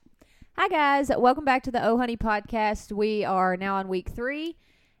Hi, guys. Welcome back to the Oh Honey podcast. We are now on week 3.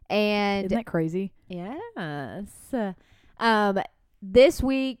 And Isn't that crazy? yes. This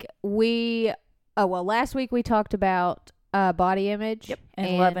week last week we talked about body image. Yep.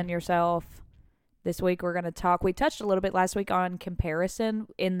 And loving yourself. This week we're going to we touched a little bit last week on comparison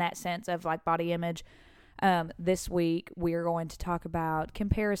in that sense of like body image. This week we're going to talk about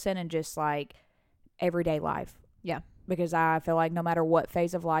comparison and just like everyday life. Yeah. Because I feel like no matter what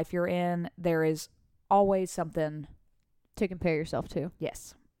phase of life you're in, there is always something to compare yourself to.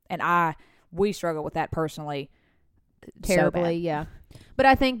 Yes. And we struggle with that personally. Terribly, yeah. But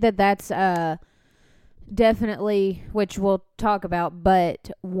I think that's definitely, which we'll talk about,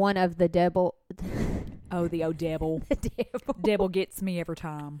 but one of the devil. Oh, the devil. The devil. Devil gets me every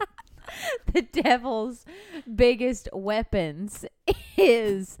time. The devil's biggest weapons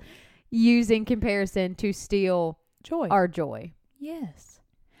is using comparison to steal Joy. our joy. Yes.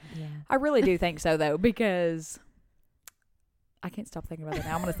 Yeah. I really do think so, though, because I can't stop thinking about it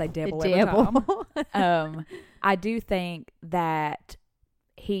now. I'm going to say devil every time. I do think that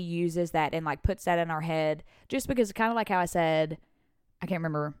he uses that and like puts that in our head just because kind of like how I said, I can't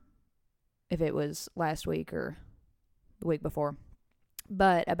remember if it was last week or the week before,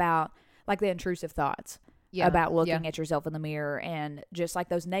 but about like the intrusive thoughts. Yeah. About looking at yourself in the mirror and just like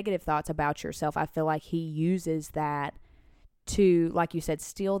those negative thoughts about yourself. I feel like he uses that to, like you said,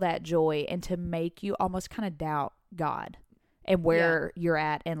 steal that joy and to make you almost kind of doubt God and where you're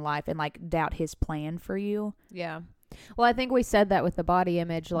at in life and like doubt his plan for you. Yeah. Well, I think we said that with the body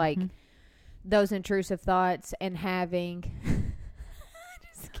image, like those intrusive thoughts and having.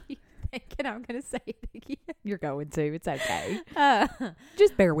 I just keep thinking I'm going to say it again. You're going to. It's okay.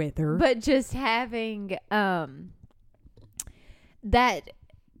 Just bear with her. But just having that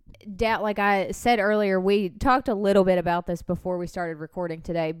doubt, like I said earlier, we talked a little bit about this before we started recording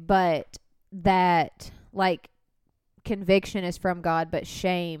today, but that like conviction is from God, but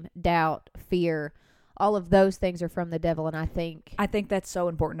shame, doubt, fear, all of those things are from the devil. And I think that's so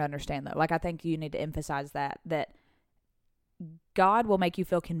important to understand, though. Like, I think you need to emphasize that God will make you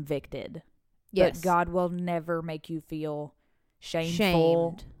feel convicted. yes, But God will never make you feel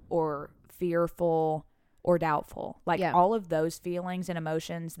shameful shamed or fearful or doubtful. Like all of those feelings and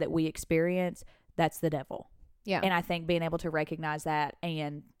emotions that we experience, that's the devil. Yeah. And I think being able to recognize that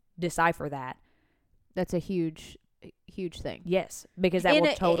and decipher that. That's a huge thing. Yes. Because that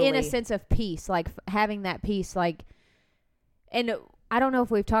will totally. In a sense of peace, like having that peace, like, and I don't know if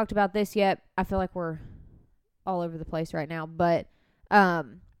we've talked about this yet. I feel like we're all over the place right now, but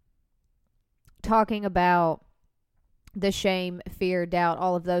talking about the shame, fear, doubt,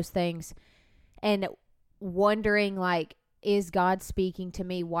 all of those things, and wondering, like, is God speaking to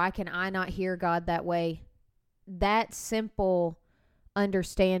me? Why can I not hear God that way? That simple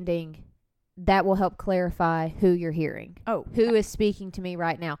understanding, that will help clarify who you're hearing. Oh. Who is speaking to me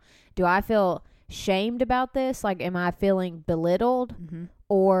right now? Do I feel shamed about this? Like, am I feeling belittled? Mm-hmm.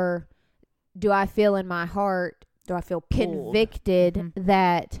 Or do I feel in my heart, do I feel pulled? Convicted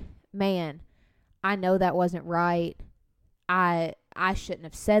that, man, I know that wasn't right. I shouldn't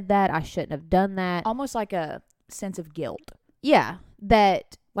have said that. I shouldn't have done that. Almost like a sense of guilt. Yeah.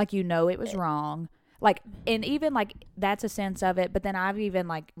 That. Like, you know, it was wrong. Like, and even like that's a sense of it. But then I've even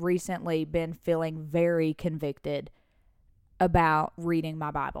like recently been feeling very convicted about reading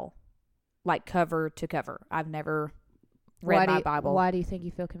my Bible, like cover to cover. I've never read my Bible. Why do you think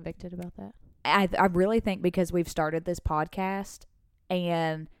you feel convicted about that? I really think because we've started this podcast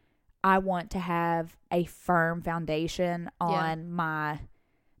and I want to have a firm foundation on my,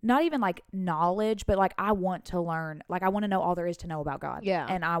 not even like knowledge, but like I want to learn. Like I want to know all there is to know about God. Yeah.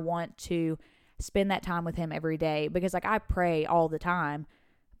 And I want to spend that time with him every day because like I pray all the time,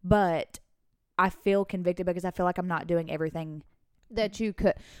 but I feel convicted because I feel like I'm not doing everything that you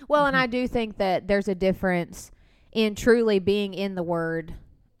could. Well, and I do think that there's a difference in truly being in the Word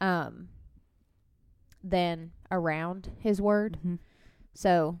than around his Word. Mm-hmm.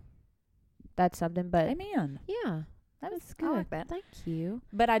 So that's something, but amen. Yeah, that's good. I like that. Thank you.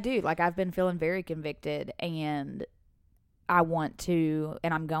 But I do, like, I've been feeling very convicted, and I want to,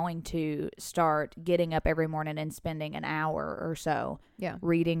 and I'm going to start getting up every morning and spending an hour or so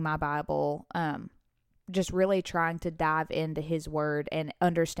reading my Bible, just really trying to dive into his word and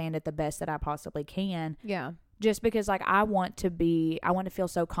understand it the best that I possibly can. Yeah. Just because, like, I want to feel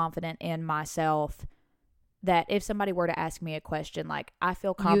so confident in myself that if somebody were to ask me a question, like, I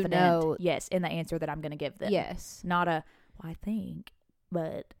feel confident, yes, in the answer that I'm going to give them. Yes. Not a, well, I think,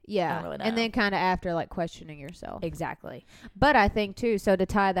 but yeah. I don't really know. And then kind of after, like, questioning yourself. Exactly. But I think, too, so to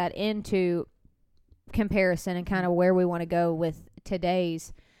tie that into comparison and kind of where we want to go with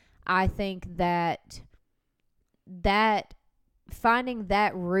today's, I think that finding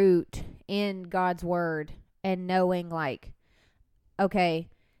that root in God's word and knowing like, okay,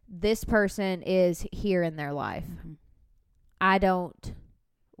 this person is here in their life.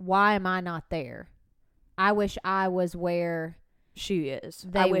 Why am I not there? I wish I was where she is.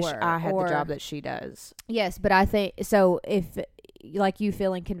 I wish were, I had the job that she does. Yes, but I think, so if like you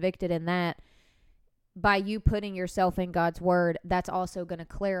feeling convicted in that, by you putting yourself in God's word, that's also going to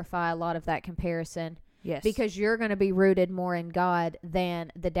clarify a lot of that comparison. Yes. Because you're going to be rooted more in God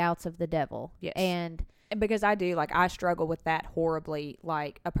than the doubts of the devil. Yes. And because I do, like, I struggle with that horribly.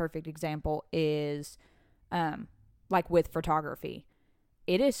 Like, a perfect example is, like, with photography.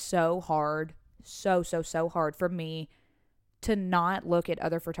 It is so hard, so hard for me to not look at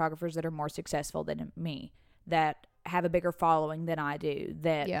other photographers that are more successful than me, that have a bigger following than I do,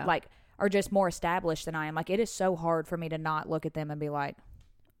 that, like, are just more established than I am. Like, it is so hard for me to not look at them and be like,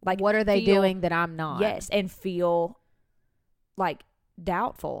 what are they doing that I'm not? Yes, and feel like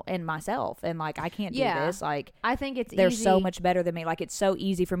doubtful in myself and like I can't do this. Like, I think they're easy. so much better than me. Like, it's so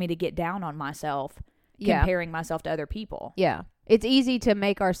easy for me to get down on myself comparing myself to other people. Yeah. It's easy to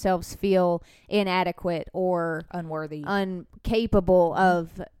make ourselves feel inadequate or unworthy, incapable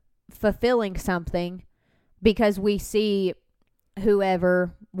of fulfilling something because we see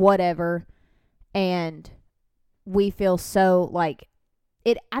whoever, whatever, and we feel so like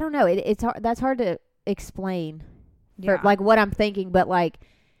it. I don't know. It's hard. That's hard to explain for like what I'm thinking, but like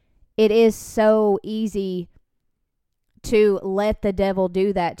it is so easy to let the devil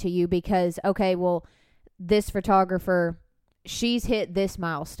do that to you because, okay, well, this photographer, she's hit this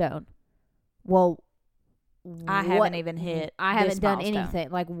milestone. Well, I haven't even hit. I haven't done milestone. anything.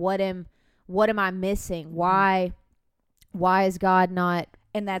 Like, what am I missing? Why is God not?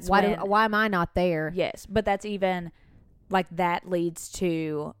 And that's why am I not there? Yes, but that's even like that leads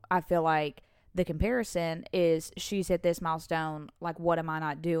to, I feel like the comparison is she's hit this milestone. Like, what am I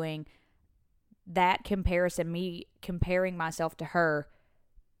not doing? That comparison, me comparing myself to her,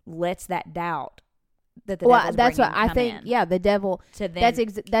 lets that doubt that the devil's that's what I think. In. Yeah, the devil. To then,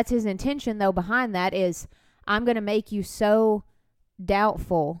 that's his intention though. Behind that is, I'm going to make you so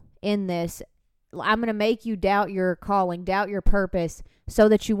doubtful in this. I'm going to make you doubt your calling, doubt your purpose, so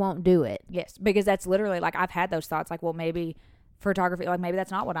that you won't do it. Yes, because that's literally like I've had those thoughts. Like, well, maybe photography, like maybe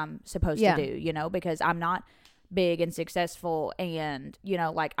that's not what I'm supposed to do. You know, because I'm not big and successful, and you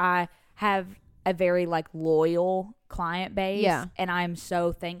know, like I have a very like loyal client base, and I'm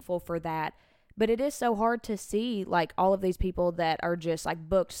so thankful for that. But it is so hard to see like all of these people that are just like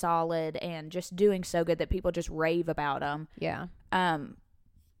booked solid and just doing so good that people just rave about them. Yeah.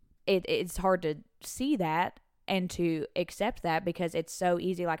 It's hard to see that and to accept that because it's so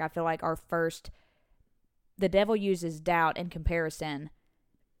easy. Like I feel like the devil uses doubt and comparison,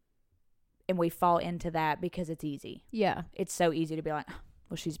 and we fall into that because it's easy. Yeah. It's so easy to be like,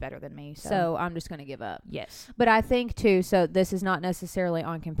 well, she's better than me, so I'm just going to give up. Yes. But I think too, so this is not necessarily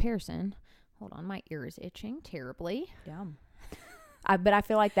on comparison. Hold on, my ear is itching terribly. Dumb. But I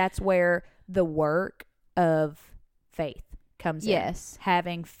feel like that's where the work of faith comes in. Yes.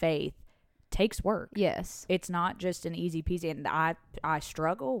 Having faith takes work. Yes. It's not just an easy peasy. And I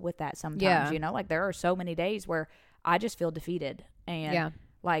struggle with that sometimes, you know, like there are so many days where I just feel defeated and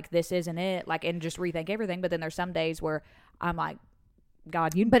like this isn't it, like, and just rethink everything. But then there's some days where I'm like,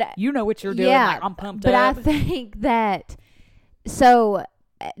 God, you know what you're doing. Like, I'm pumped up. But I think that, so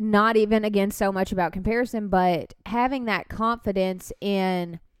not even again so much about comparison, but having that confidence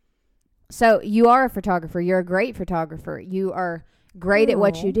in, so you are a photographer. You're a great photographer. You are great at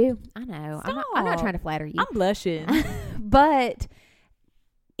what you do. I know. I'm not trying to flatter you. I'm blushing. But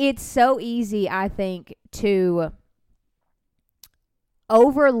it's so easy, I think, to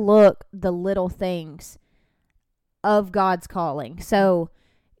overlook the little things of God's calling. So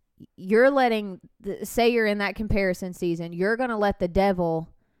you're letting, say you're in that comparison season, you're going to let the devil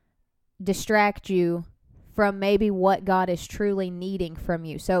distract you from maybe what God is truly needing from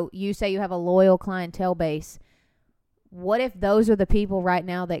you. So you say you have a loyal clientele base. What if those are the people right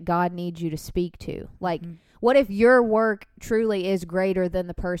now that God needs you to speak to? Like, what if your work truly is greater than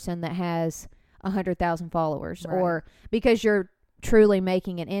the person that has 100,000 followers? Right. Or because you're truly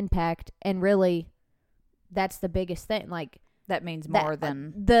making an impact, and really that's the biggest thing. Like, that means more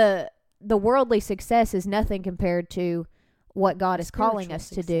than the worldly success is nothing compared to what God is calling us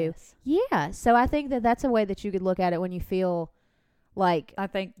to do. Yeah. So I think that that's a way that you could look at it when you feel like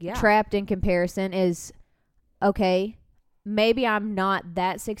trapped in comparison is, okay, maybe I'm not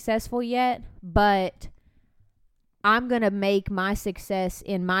that successful yet, but I'm going to make my success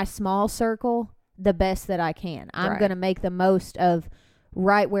in my small circle the best that I can. I'm going to make the most of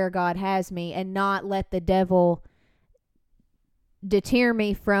right where God has me and not let the devil deter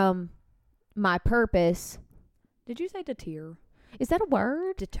me from my purpose. Did you say deter? Is that a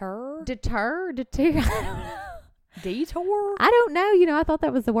word? Deter? Deter? Deter? I don't know. Detour? I don't know. You know, I thought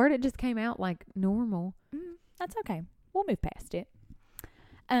that was the word. It just came out like normal. That's okay. We'll move past it.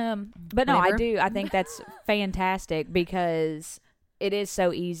 But no, I do. I think that's fantastic because it is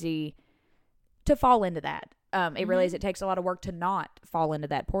so easy to fall into that. It really is. It takes a lot of work to not fall into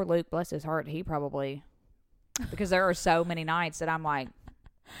that. Poor Luke, bless his heart, he probably, because there are so many nights that I'm like,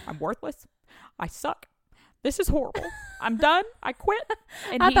 I'm worthless. I suck. This is horrible. I'm done. I quit.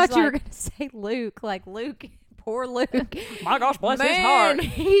 And I thought you were going to say Luke. Like, Luke, poor Luke. My gosh, bless his Man, heart.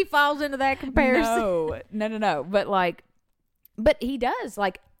 he falls into that comparison. No. But he does.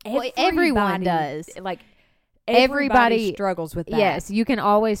 Like, everyone does. Like, Everybody struggles with that. Yes, you can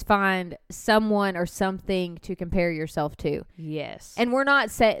always find someone or something to compare yourself to. Yes. And we're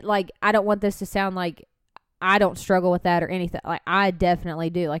not like, I don't want this to sound like I don't struggle with that or anything. Like, I definitely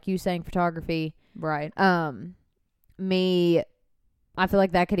do. Like you saying photography. Right. Me, I feel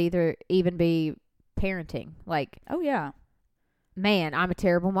like that could even be parenting. Like, oh yeah, man, I'm a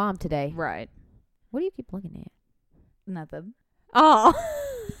terrible mom today. Right. What do you keep looking at? Nothing. Oh.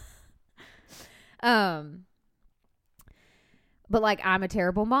 But like, I'm a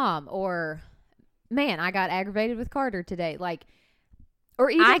terrible mom, or man, I got aggravated with Carter today. Like, or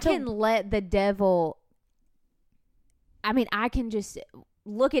even I can let the devil. I mean, I can just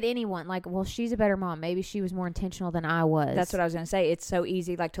look at anyone like, well, she's a better mom. Maybe she was more intentional than I was. That's what I was going to say. It's so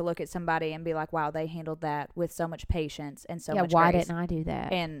easy, like, to look at somebody and be like, wow, they handled that with so much patience and so much why grace. didn't I do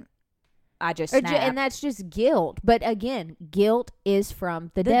that? And I just snapped. And that's just guilt. But again, guilt is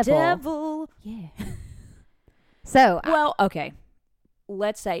from the devil. Yeah. So, well, okay.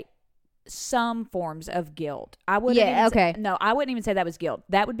 Let's say some forms of guilt. I wouldn't I wouldn't even say that was guilt.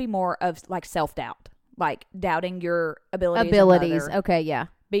 That would be more of like self-doubt. Like doubting your abilities. Okay, yeah.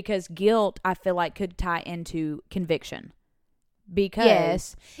 Because guilt, I feel like, could tie into conviction.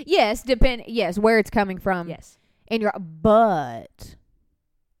 Because yes, where it's coming from. Yes. And but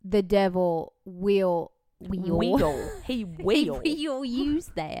the devil will he will he will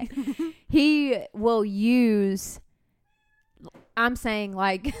use that. He will use, I'm saying,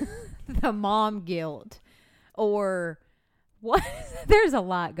 like, the mom guilt or what? There's a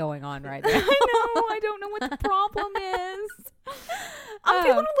lot going on right now. I know. I don't know what the problem is. I'm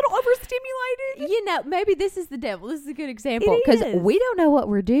feeling a little overstimulated. You know, maybe this is the devil. This is a good example because we don't know what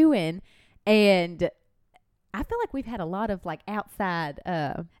we're doing, and I feel like we've had a lot of like outside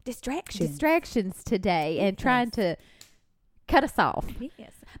distractions today, and trying to cut us off.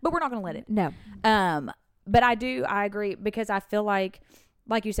 Yes, but we're not going to let it. No. But I agree, because I feel like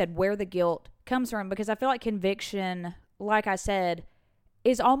you said, where the guilt comes from, because I feel like conviction, like I said,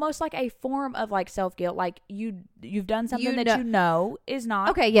 is almost like a form of like self-guilt. Like you've done something that you know is not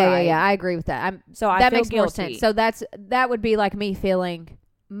okay. Yeah, right. yeah. I agree with that. That makes more sense. So that would be like me feeling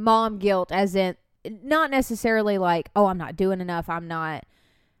mom guilt, as in not necessarily like, oh, I'm not doing enough. I'm not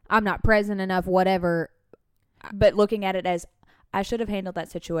present enough, whatever. But looking at it as, I should have handled that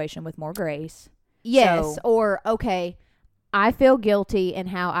situation with more grace. Yes. Or, okay, I feel guilty in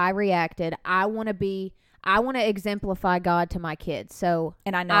how I reacted. I want to exemplify God to my kids. So,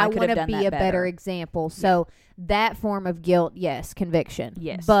 and I know I want to be a better example. So that form of guilt, yes, conviction.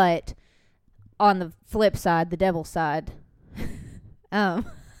 Yes. But on the flip side, the devil's side, the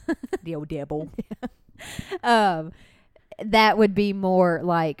old devil. That would be more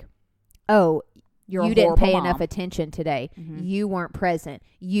like, oh, you didn't pay enough attention today. Mm-hmm. You weren't present.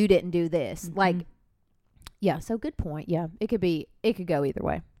 You didn't do this. Mm-hmm. Like, yeah. So good point. Yeah, it could go either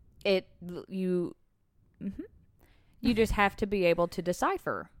way. You just have to be able to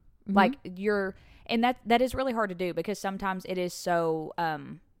decipher. Mm-hmm. Like and that is really hard to do, because sometimes it is so,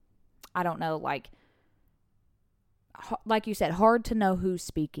 I don't know, like you said, hard to know who's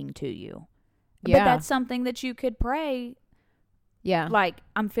speaking to you. Yeah. But that's something that you could pray. Yeah. Like,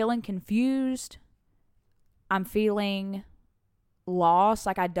 I'm feeling confused. I'm feeling lost.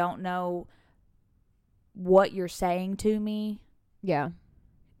 Like, I don't know what you're saying to me. Yeah.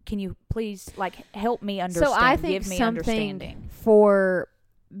 Can you please, like, help me understand? So I think give me understanding.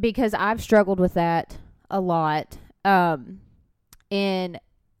 Because I've struggled with that a lot. Say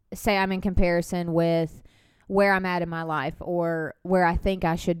I'm in comparison with where I'm at in my life or where I think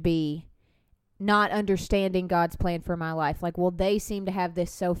I should be, not understanding God's plan for my life. Like, well, they seem to have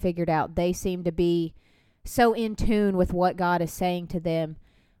this so figured out. They seem to be so in tune with what God is saying to them.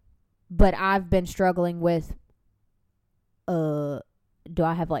 But I've been struggling with, do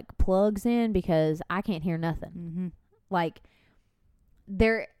I have like plugs in? Because I can't hear nothing. Mm-hmm. Like,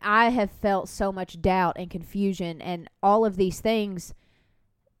 I have felt so much doubt and confusion and all of these things,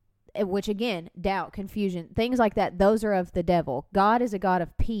 which again, doubt, confusion, things like that, those are of the devil. God is a God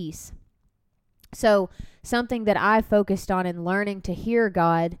of peace. So something that I focused on in learning to hear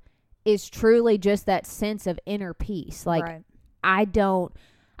God is truly just that sense of inner peace. Like, right.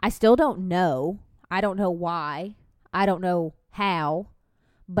 I still don't know. I don't know why. I don't know how,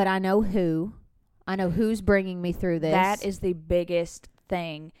 but I know who. I know who's bringing me through this. That is the biggest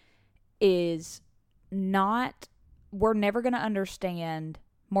thing, is we're never going to understand,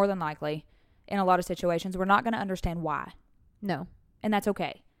 more than likely, in a lot of situations, we're not going to understand why. No. And that's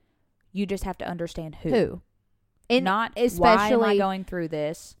okay. You just have to understand who. Who. And not especially, why am I going through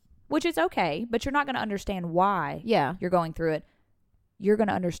this, which is okay, but you're not going to understand why you're going through it. You're going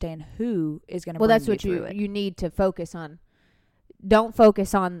to understand who is going to bring you through it. Well, that's what you need to focus on. Don't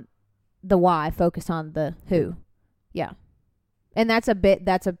focus on the why, focus on the who. Yeah. And that's a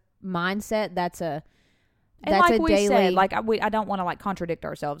mindset, that's a daily. Said, like I don't want to like contradict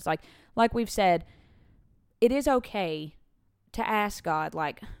ourselves. Like we've said, it is okay to ask God,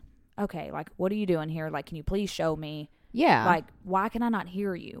 like, okay, like, what are you doing here? Like, can you please show me? Yeah. Like, why can I not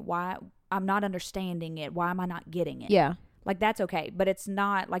hear you? Why I'm not understanding it? Why am I not getting it? Yeah. Like, that's okay. But it's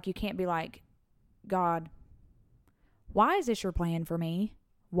not like, you can't be like, God, why is this your plan for me?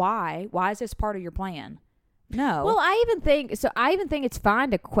 Why? Why is this part of your plan? No. Well, I even think it's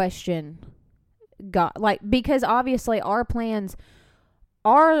fine to question God, like, because obviously our plan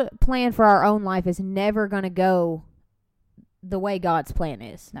for our own life is never going to go the way God's plan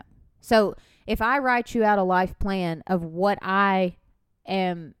is. No. So if I write you out a life plan of what I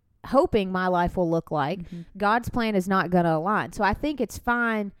am hoping my life will look like, God's plan is not going to align. So I think it's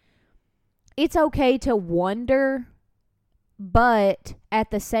fine. It's okay to wonder, but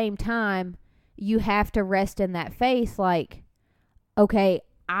at the same time, you have to rest in that faith. Like, okay,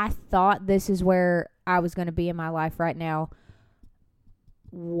 I thought this is where I was going to be in my life right now.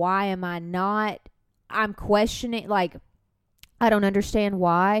 Why am I not? I'm questioning, like, I don't understand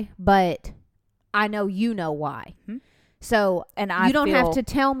why, but I know you know why. Mm-hmm. So, and you don't have to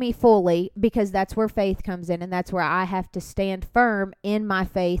tell me fully, because that's where faith comes in, and that's where I have to stand firm in my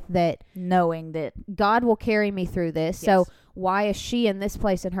faith that knowing that God will carry me through this. Yes. So why is she in this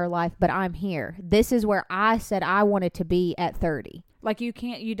place in her life, but I'm here? This is where I said I wanted to be at 30. Like, you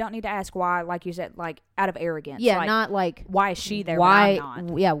don't need to ask why, like you said, like, out of arrogance. Yeah, like, not like, why is she there, why but I'm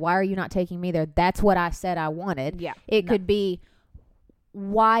not? Yeah, why are you not taking me there? That's what I said I wanted. Yeah. It could be,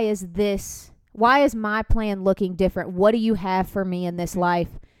 why is my plan looking different? What do you have for me in this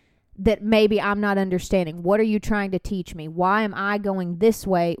life that maybe I'm not understanding? What are you trying to teach me? Why am I going this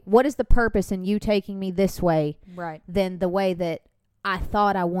way? What is the purpose in you taking me this way, right, than the way that I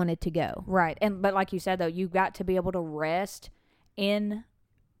thought I wanted to go? Right. But like you said, though, you've got to be able to rest in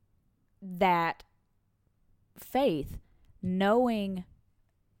that faith, knowing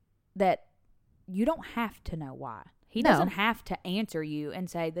that you don't have to know why. He doesn't have to answer you and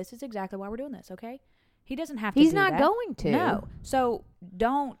say, this is exactly why we're doing this, okay? He doesn't have to He's do not that. going to. No. So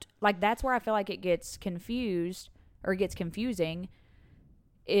don't, like, that's where I feel like it gets confused, or gets confusing,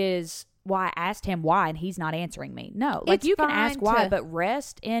 is why I asked him why and he's not answering me. No. Like, you can ask why, but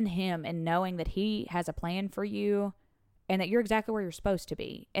rest in him and knowing that he has a plan for you and that you're exactly where you're supposed to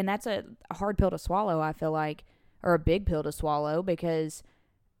be. And that's a hard pill to swallow, I feel like, or a big pill to swallow, because,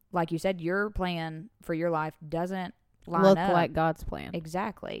 like you said, your plan for your life doesn't look like God's plan.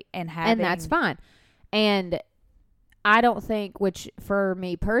 Exactly. And that's fine. And I don't think, which for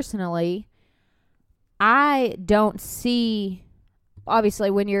me personally, I don't see, obviously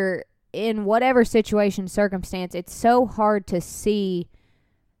when you're in whatever situation, circumstance, it's so hard to see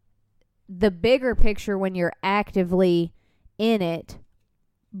the bigger picture when you're actively in it.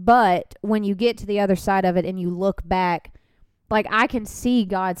 But when you get to the other side of it and you look back, like, I can see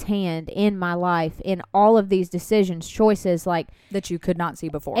God's hand in my life in all of these decisions, choices, like, that you could not see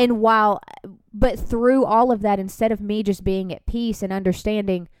before. And but through all of that, instead of me just being at peace and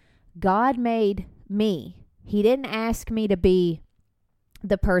understanding, God made me. He didn't ask me to be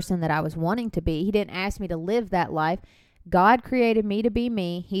the person that I was wanting to be. He didn't ask me to live that life. God created me to be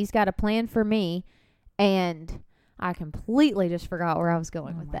me. He's got a plan for me. And I completely just forgot where I was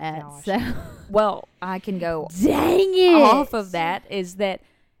going with that. Gosh. So, well, I can go dang it off of that, is that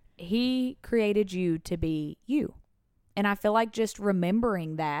he created you to be you. And I feel like just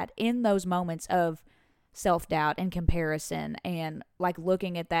remembering that in those moments of self-doubt and comparison, and like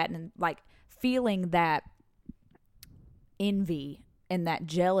looking at that and like feeling that envy and that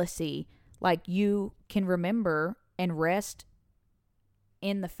jealousy, like, you can remember and rest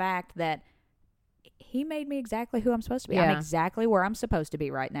in the fact that he made me exactly who I'm supposed to be. Yeah. I'm exactly where I'm supposed to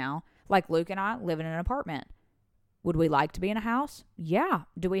be right now. Like Luke and I live in an apartment. Would we like to be in a house? Yeah.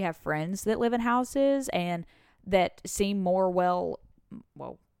 Do we have friends that live in houses and that seem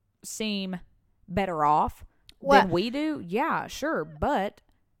seem better off than we do? Yeah, sure. But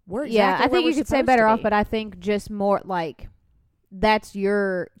we're exactly I think you could say better off, be. but I think just more like that's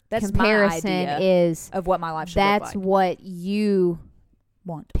That's comparison my idea is of what my life should that's look like. what you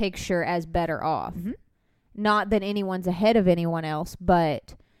Want. picture as better off. Mhm. Not that anyone's ahead of anyone else,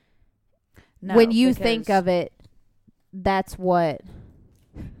 but No, when you think of it, that's what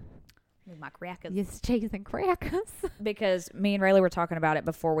my crackers. it's cheese and crackers. Because me and Rayleigh were talking about it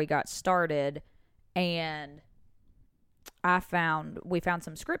before we got started, and we found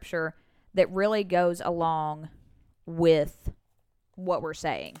some scripture that really goes along with what we're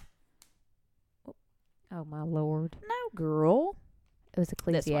saying. Oh my Lord. No, girl. It was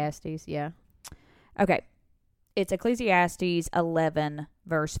Ecclesiastes, yeah. Okay. It's Ecclesiastes 11,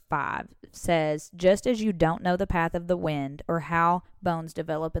 verse 5. It says, just as you don't know the path of the wind or how bones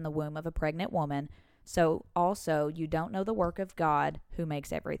develop in the womb of a pregnant woman, so also you don't know the work of God who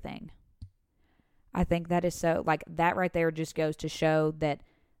makes everything. I think that is so, like, that right there just goes to show that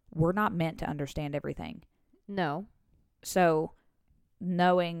we're not meant to understand everything. No. So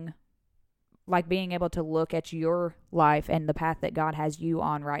knowing, like, being able to look at your life and the path that God has you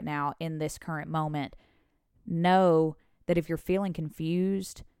on right now in this current moment, know that if you're feeling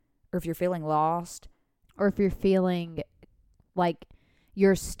confused or if you're feeling lost Or if you're feeling like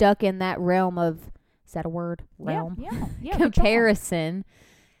you're stuck in that realm of, is that a word? Realm? Yeah, Comparison,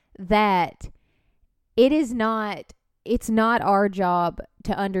 that it's not our job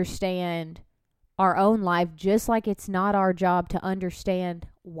to understand our own life, just like it's not our job to understand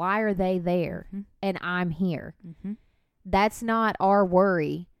why are they there and I'm here. Mm-hmm. That's not our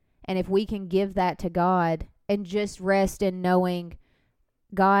worry. And if we can give that to God and just rest in knowing,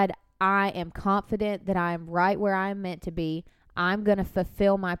 God, I am confident that I am right where I am meant to be. I'm going to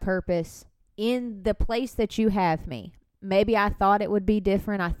fulfill my purpose in the place that you have me. Maybe I thought it would be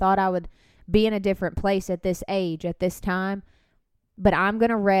different. I thought I would be in a different place at this age, at this time. But I'm going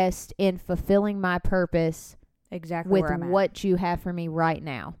to rest in fulfilling my purpose Exactly with where I'm at. what you have for me right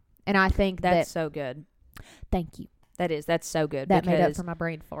now. And I think That's so good. Thank you. That's so good. That made up for my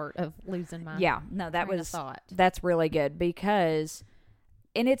brain fart of losing my train of thought. That's really good because,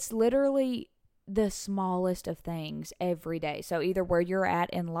 and it's literally the smallest of things every day. So either where you're at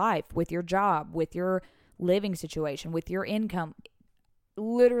in life, with your job, with your living situation, with your income,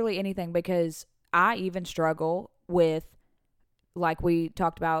 literally anything, because I even struggle with, like we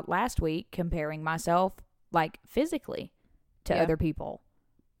talked about last week, comparing myself like physically to other people.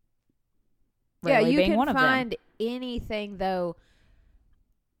 Really you being can one of them. find anything, though.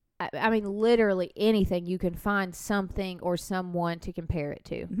 I mean, literally anything. You can find something or someone to compare it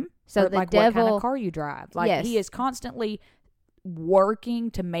to. Mm-hmm. So or the like devil, what kind of car you drive. Like yes. he is constantly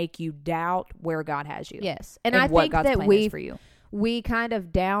working to make you doubt where God has you. Yes, and and I what think God's that plan is for you. we kind of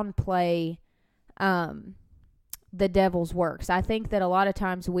downplay the devil's works. I think that a lot of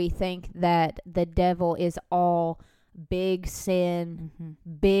times we think that the devil is all big sin,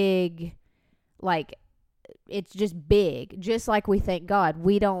 big, like it's just big, just like we think God.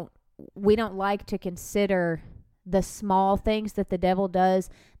 We don't like to consider the small things that the devil does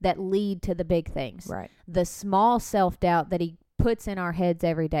that lead to the big things. Right. The small self-doubt that he puts in our heads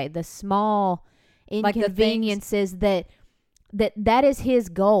every day, the small inconveniences that is his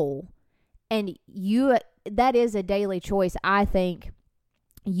goal. And that is a daily choice. I think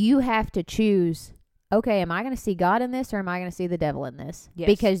you have to choose, okay, am I going to see God in this or am I going to see the devil in this? Yes.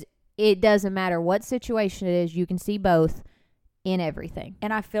 Because it doesn't matter what situation it is, you can see both in everything.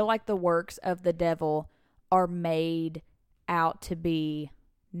 And I feel like the works of the devil are made out to be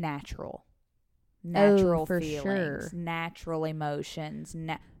natural. Natural for feelings, sure. natural emotions.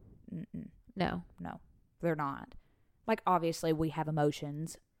 No. No, they're not. Like, obviously, we have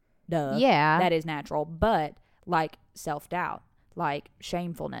emotions. Duh. Yeah. That is natural. But, like, self-doubt, like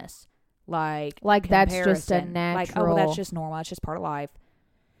shamefulness, like that's just a comparison, natural. like, oh, well, that's just normal. That's just part of life.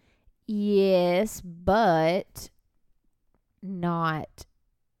 Yes, but not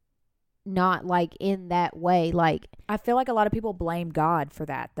like in that way. Like, I feel like a lot of people blame God for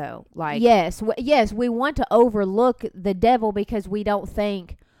that, though. Like, yes, we want to overlook the devil because we don't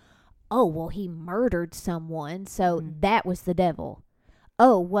think, oh, well, he murdered someone, so that was the devil.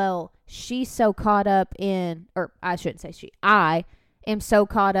 Oh, well, she's so caught up in, or I shouldn't say she, I am so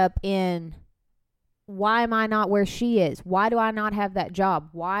caught up in, why am I not where she is? Why do I not have that job?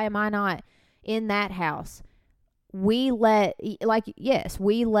 Why am I not in that house? we let, like, yes,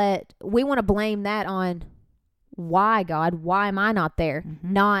 we want to blame that on why, God, why am I not there?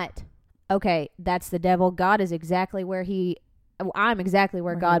 Mm-hmm. Not, okay, that's the devil. God is exactly where I'm exactly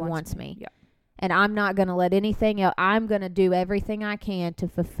where God wants me. Yep. And I'm not going to let anything else. I'm going to do everything I can to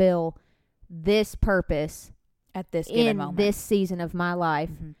fulfill this purpose at this given moment, this season of my life,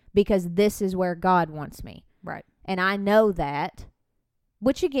 mm-hmm. because this is where God wants me. Right. And I know that.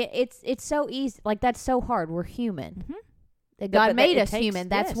 Which again, it's so easy. Like, that's so hard. We're human. Mm-hmm. God made us human.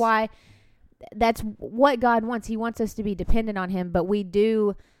 That's why. That's what God wants. He wants us to be dependent on Him. But we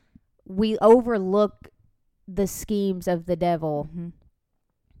overlook the schemes of the devil. Mm-hmm.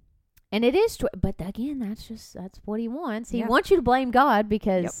 And it is, but again, that's what He wants. He Yeah. wants you to blame God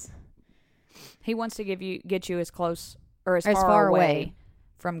because He wants to get you as close or as far away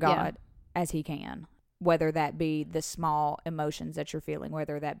from God as He can. Whether that be the small emotions that you're feeling,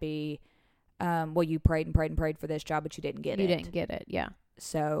 whether that be, well, you prayed and prayed and prayed for this job, but you didn't get it. You didn't get it, yeah.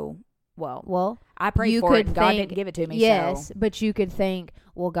 So, well, I prayed for it and God didn't give it to me. Yes, so. but you could think,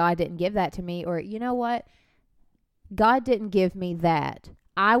 well, God didn't give that to me, or you know what? God didn't give me that.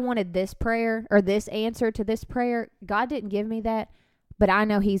 I wanted this prayer or this answer to this prayer. God didn't give me that, but I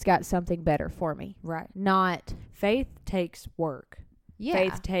know He's got something better for me. Right. Not. Faith takes work. Yeah.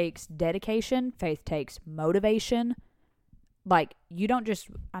 Faith takes dedication. Faith takes motivation. Like, you don't just,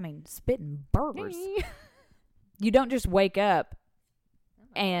 spitting burgers. You don't just wake up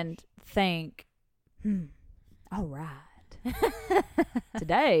and think, all right.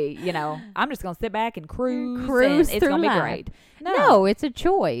 Today, I'm just going to sit back and cruise and it's going to be great. No, it's a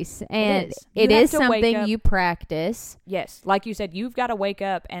choice. And it is something you practice. Yes. Like you said, you've got to wake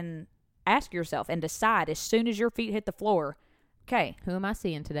up and ask yourself and decide as soon as your feet hit the floor, okay, who am I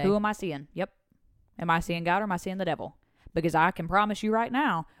seeing today? Who am I seeing? Yep. Am I seeing God or am I seeing the devil? Because I can promise you right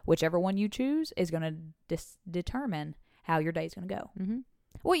now, whichever one you choose is going to determine how your day is going to go. Mm-hmm.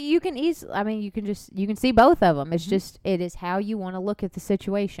 Well, you can easily, you can see both of them. It's just, it is how you want to look at the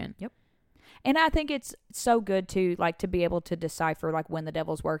situation. Yep. And I think it's so good to be able to decipher, when the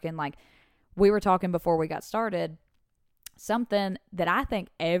devil's working. Like, we were talking before we got started, something that I think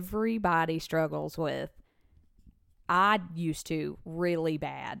everybody struggles with. I used to really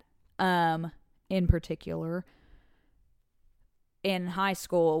bad. In particular, in high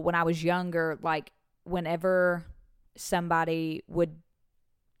school, when I was younger, whenever somebody would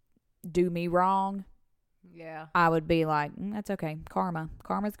do me wrong, I would be like, that's okay.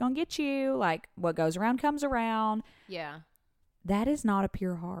 Karma's gonna get you. Like, what goes around comes around. Yeah. That is not a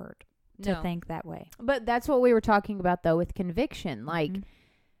pure heart to think that way. But that's what we were talking about, though, with conviction.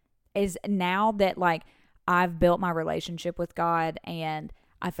 Is now that, I've built my relationship with God and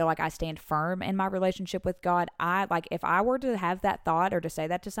I feel like I stand firm in my relationship with God. If I were to have that thought or to say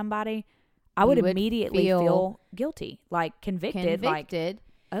that to somebody, I would immediately feel guilty, convicted.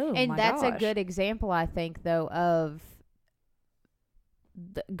 Oh, and my that's gosh. a good example, I think, though, of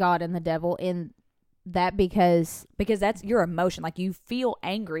God and the devil in that because that's your emotion. You feel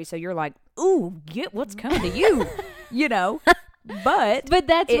angry, so you're like, ooh, get what's coming to you, But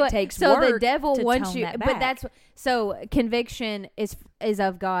that's it takes so work the devil to wants tone you. that But back. so conviction is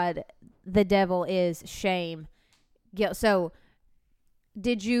of God. The devil is shame, guilt. So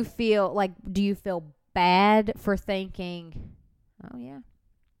did you feel do you feel bad for thinking, oh yeah,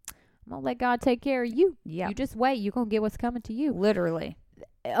 I'm gonna let God take care of you? Yeah, you just wait. You're gonna get what's coming to you. Literally.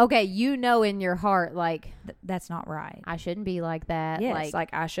 Okay, in your heart, that's not right. I shouldn't be like that. Yes,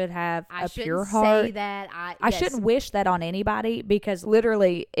 I should have I a shouldn't pure heart. say that. I shouldn't wish that on anybody because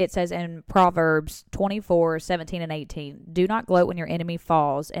literally it says in Proverbs 24:17 and 18, do not gloat when your enemy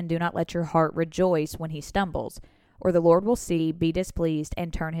falls and do not let your heart rejoice when he stumbles, or the Lord will see, be displeased,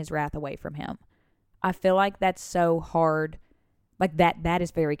 and turn his wrath away from him. I feel like that's so hard. That is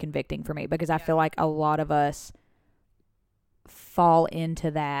very convicting for me because I feel like a lot of us fall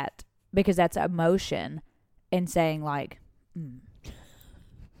into that because that's emotion and saying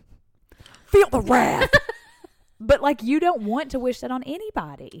feel the wrath. But you don't want to wish that on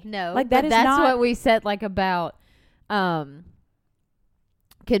anybody. No. That's what we said about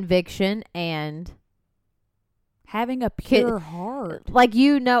conviction and having a pure heart.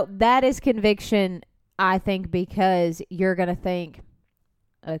 That is conviction, I think, because you're going to think,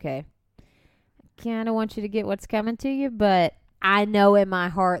 okay, I kind of want you to get what's coming to you, but I know in my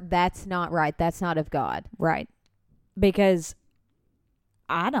heart that's not right. That's not of God. Right. Because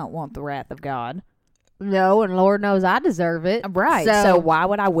I don't want the wrath of God. No, and Lord knows I deserve it. Right. So why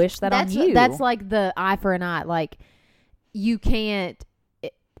would I wish that on you? That's like the eye for an eye. You can't,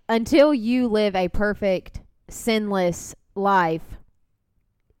 until you live a perfect, sinless life,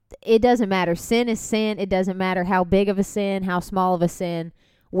 it doesn't matter. Sin is sin. It doesn't matter how big of a sin, how small of a sin.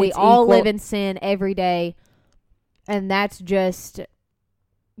 We It's all equal. live in sin every day. And that's the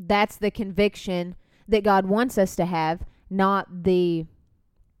conviction that God wants us to have, not the,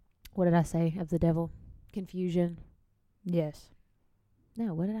 what did I say of the devil? Confusion. Yes.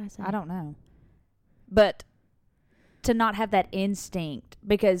 No, what did I say? I don't know. But to not have that instinct,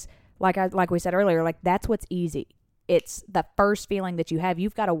 because like we said earlier, like that's what's easy. It's the first feeling that you have.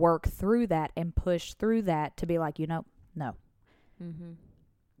 You've got to work through that and push through that to be like, no. Mm-hmm.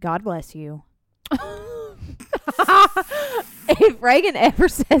 God bless you. If Reagan ever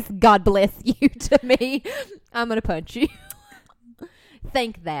says God bless you to me, I'm going to punch you.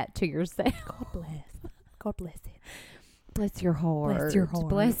 Think that to yourself. God bless. God bless it. Bless your heart. Bless your heart.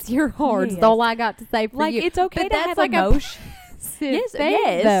 Bless your heart. Yes. That's all I got to say for Like you. it's okay But to that's have like emotion. yes,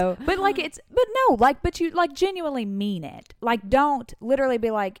 Yes. though. But but you like genuinely mean it. Like don't literally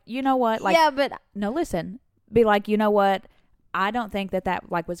be like, you know what? Like yeah, but no, listen. Be like, you know what? I don't think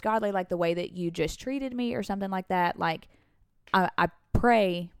that like was godly, like the way that you just treated me or something like that. Like I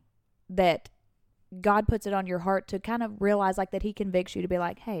pray that God puts it on your heart to kind of realize like that he convicts you to be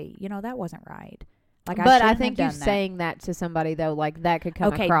like, hey, that wasn't right. Like, but I shouldn't think have you done that. saying that to somebody though, like that could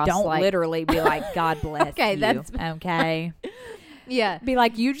come Okay, across don't like literally be like, God bless Okay, you. that's- Okay. yeah. Be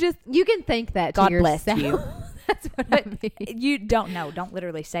like, you just You can think that to God yourself. bless you. That's what But I mean. you don't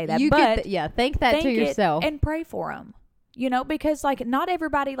literally say that. You but could think that to think it yourself. and pray for them. Because like not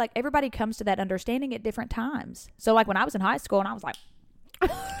everybody, like everybody comes to that understanding at different times. So like when I was in high school and I was like,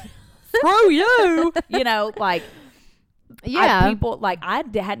 screw you, like yeah. people like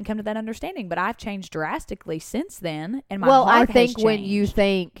hadn't come to that understanding, but I've changed drastically since then. And my Well, I heart has think when you changed.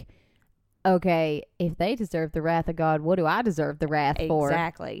 think, okay, if they deserve the wrath of God, what do I deserve the wrath for?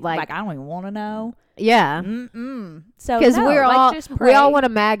 Exactly, Like- like I don't even want to know. Yeah. So Because no, we're like, all just we pray. all want to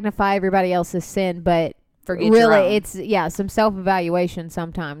magnify everybody else's sin, but Forget your really own. it's some self-evaluation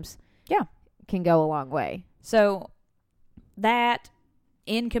sometimes Yeah. can go a long way. So that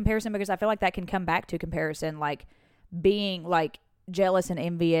in comparison, because I feel like that can come back to comparison, like being like jealous and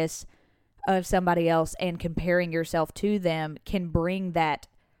envious of somebody else and comparing yourself to them can bring that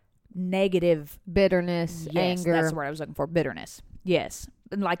negative Bitterness, anger. That's the word I was looking for. Bitterness. Yes.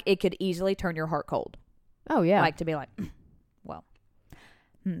 And like it could easily turn your heart cold. Oh yeah. Like to be like, well,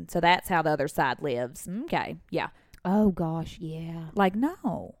 so that's how the other side lives. Okay. Yeah. oh gosh, yeah. Like,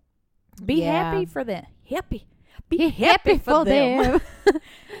 no. Be Yeah. happy for them. Happy. Be happy for them.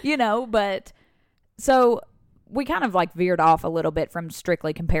 But so we kind of like veered off a little bit from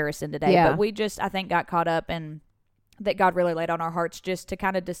strictly comparison today. Yeah. But we just, I think, got caught up in that God really laid on our hearts just to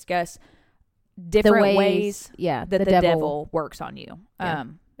kind of discuss different ways yeah, that the devil works on you Yeah.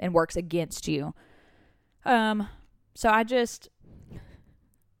 and works against you. So I just,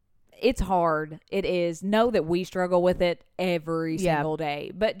 it's hard. It is. Know that we struggle with it every Yeah. single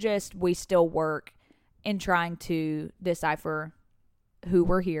day, but just we still work in trying to decipher who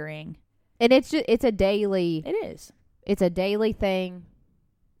we're hearing. And it's a daily It is. it's a daily thing.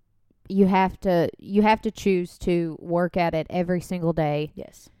 You have to choose to work at it every single day.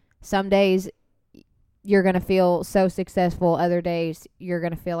 Yes. Some days you're going to feel so successful, other days you're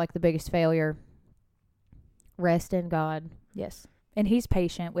going to feel like the biggest failure. Rest in God. Yes. And he's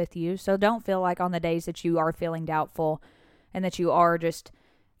patient with you. So don't feel like on the days that you are feeling doubtful and that you are just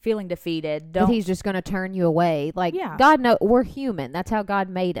feeling defeated. That he's just going to turn you away. Like Yeah. God we're human. That's how God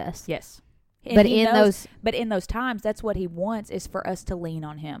made us. Yes. And But he in knows- those But in those times, that's what he wants is for us to lean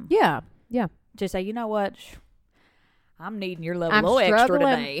on him. yeah. To say, you know what? I'm needing your love I'm a little extra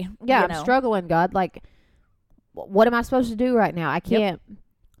struggling. today. Yeah, You I'm know? struggling, God. Like what am I supposed to do right now? I can't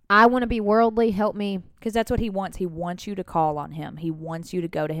I want to be worldly. Help me. Because that's what he wants. He wants you to call on him. He wants you to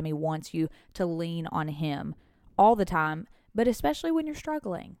go to him. He wants you to lean on him all the time, but especially when you're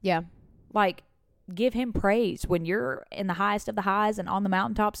struggling. Yeah. Like, give him praise. When you're in the highest of the highs and on the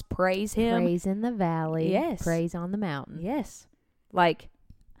mountaintops, praise him. Praise in the valley. Yes. Praise on the mountain. Yes. Like,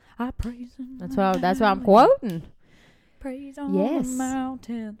 I praise him. That's what I'm quoting. Praise on Yes. the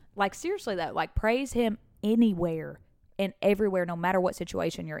mountain. Like, seriously, though. Like, praise him anywhere and everywhere, no matter what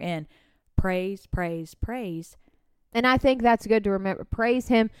situation you're in. Praise, praise, praise. And I think that's good to remember. Praise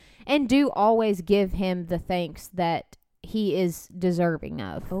him and do always give him the thanks that he is deserving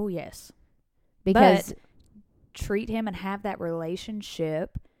of. Oh, yes. Because Treat him and have that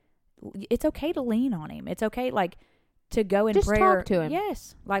relationship. It's okay to lean on him. It's okay, like, to go in Just prayer. talk to him.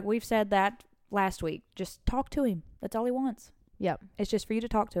 Yes. Like we've said that last week. Just talk to him. That's all he wants. Yep. It's just for you to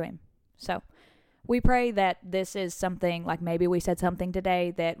talk to him. So we pray that this is something, like maybe we said something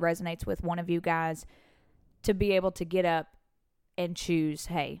today that resonates with one of you guys, to be able to get up and choose,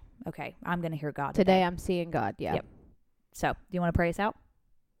 hey, okay, I'm going to hear God Today I'm seeing God. Yeah. Yep. So, do you want to pray us out?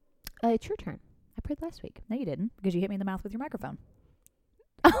 It's your turn. I prayed last week. No, you didn't, because you hit me in the mouth with your microphone.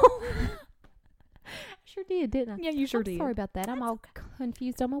 Oh, I sure did, didn't I? Yeah, you sure did. Sorry about that. I'm all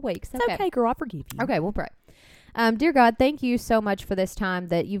confused on my weeks. It's okay, girl. I forgive you. Okay, we'll pray. Dear God, thank you so much for this time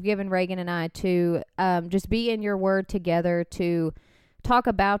that you've given Reagan and I to just be in your word together, to talk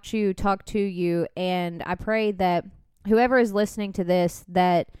about you, talk to you. And I pray that whoever is listening to this,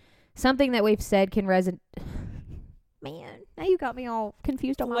 that something that we've said can resonate. Man, now you got me all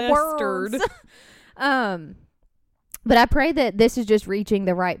confused on my words. But I pray that this is just reaching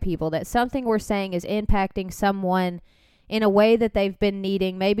the right people, that something we're saying is impacting someone in a way that they've been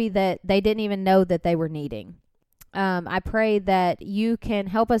needing, maybe that they didn't even know that they were needing. I pray that you can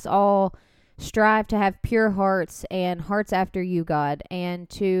help us all strive to have pure hearts and hearts after you, God, and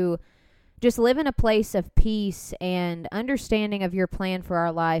to just live in a place of peace and understanding of your plan for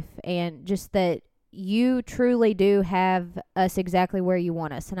our life, and just that you truly do have us exactly where you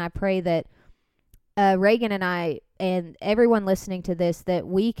want us. And I pray that Reagan and I and everyone listening to this, that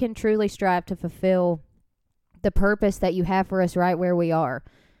we can truly strive to fulfill the purpose that you have for us right where we are.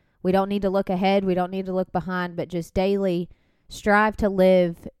 We don't need to look ahead. We don't need to look behind, but just daily strive to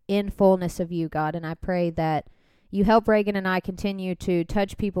live in fullness of you, God. And I pray that you help Reagan and I continue to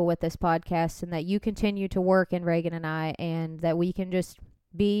touch people with this podcast, and that you continue to work in Reagan and I, and that we can just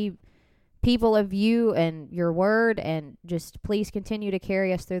be people of you and your word, and just please continue to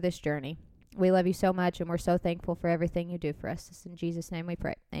carry us through this journey. We love you so much, and we're so thankful for everything you do for us. It's in Jesus' name we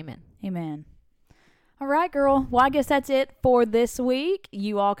pray. Amen. Amen. All right, girl. Well, I guess that's it for this week.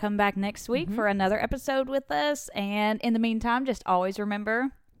 You all come back next week for another episode with us. And in the meantime, just always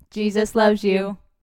remember, Jesus loves you.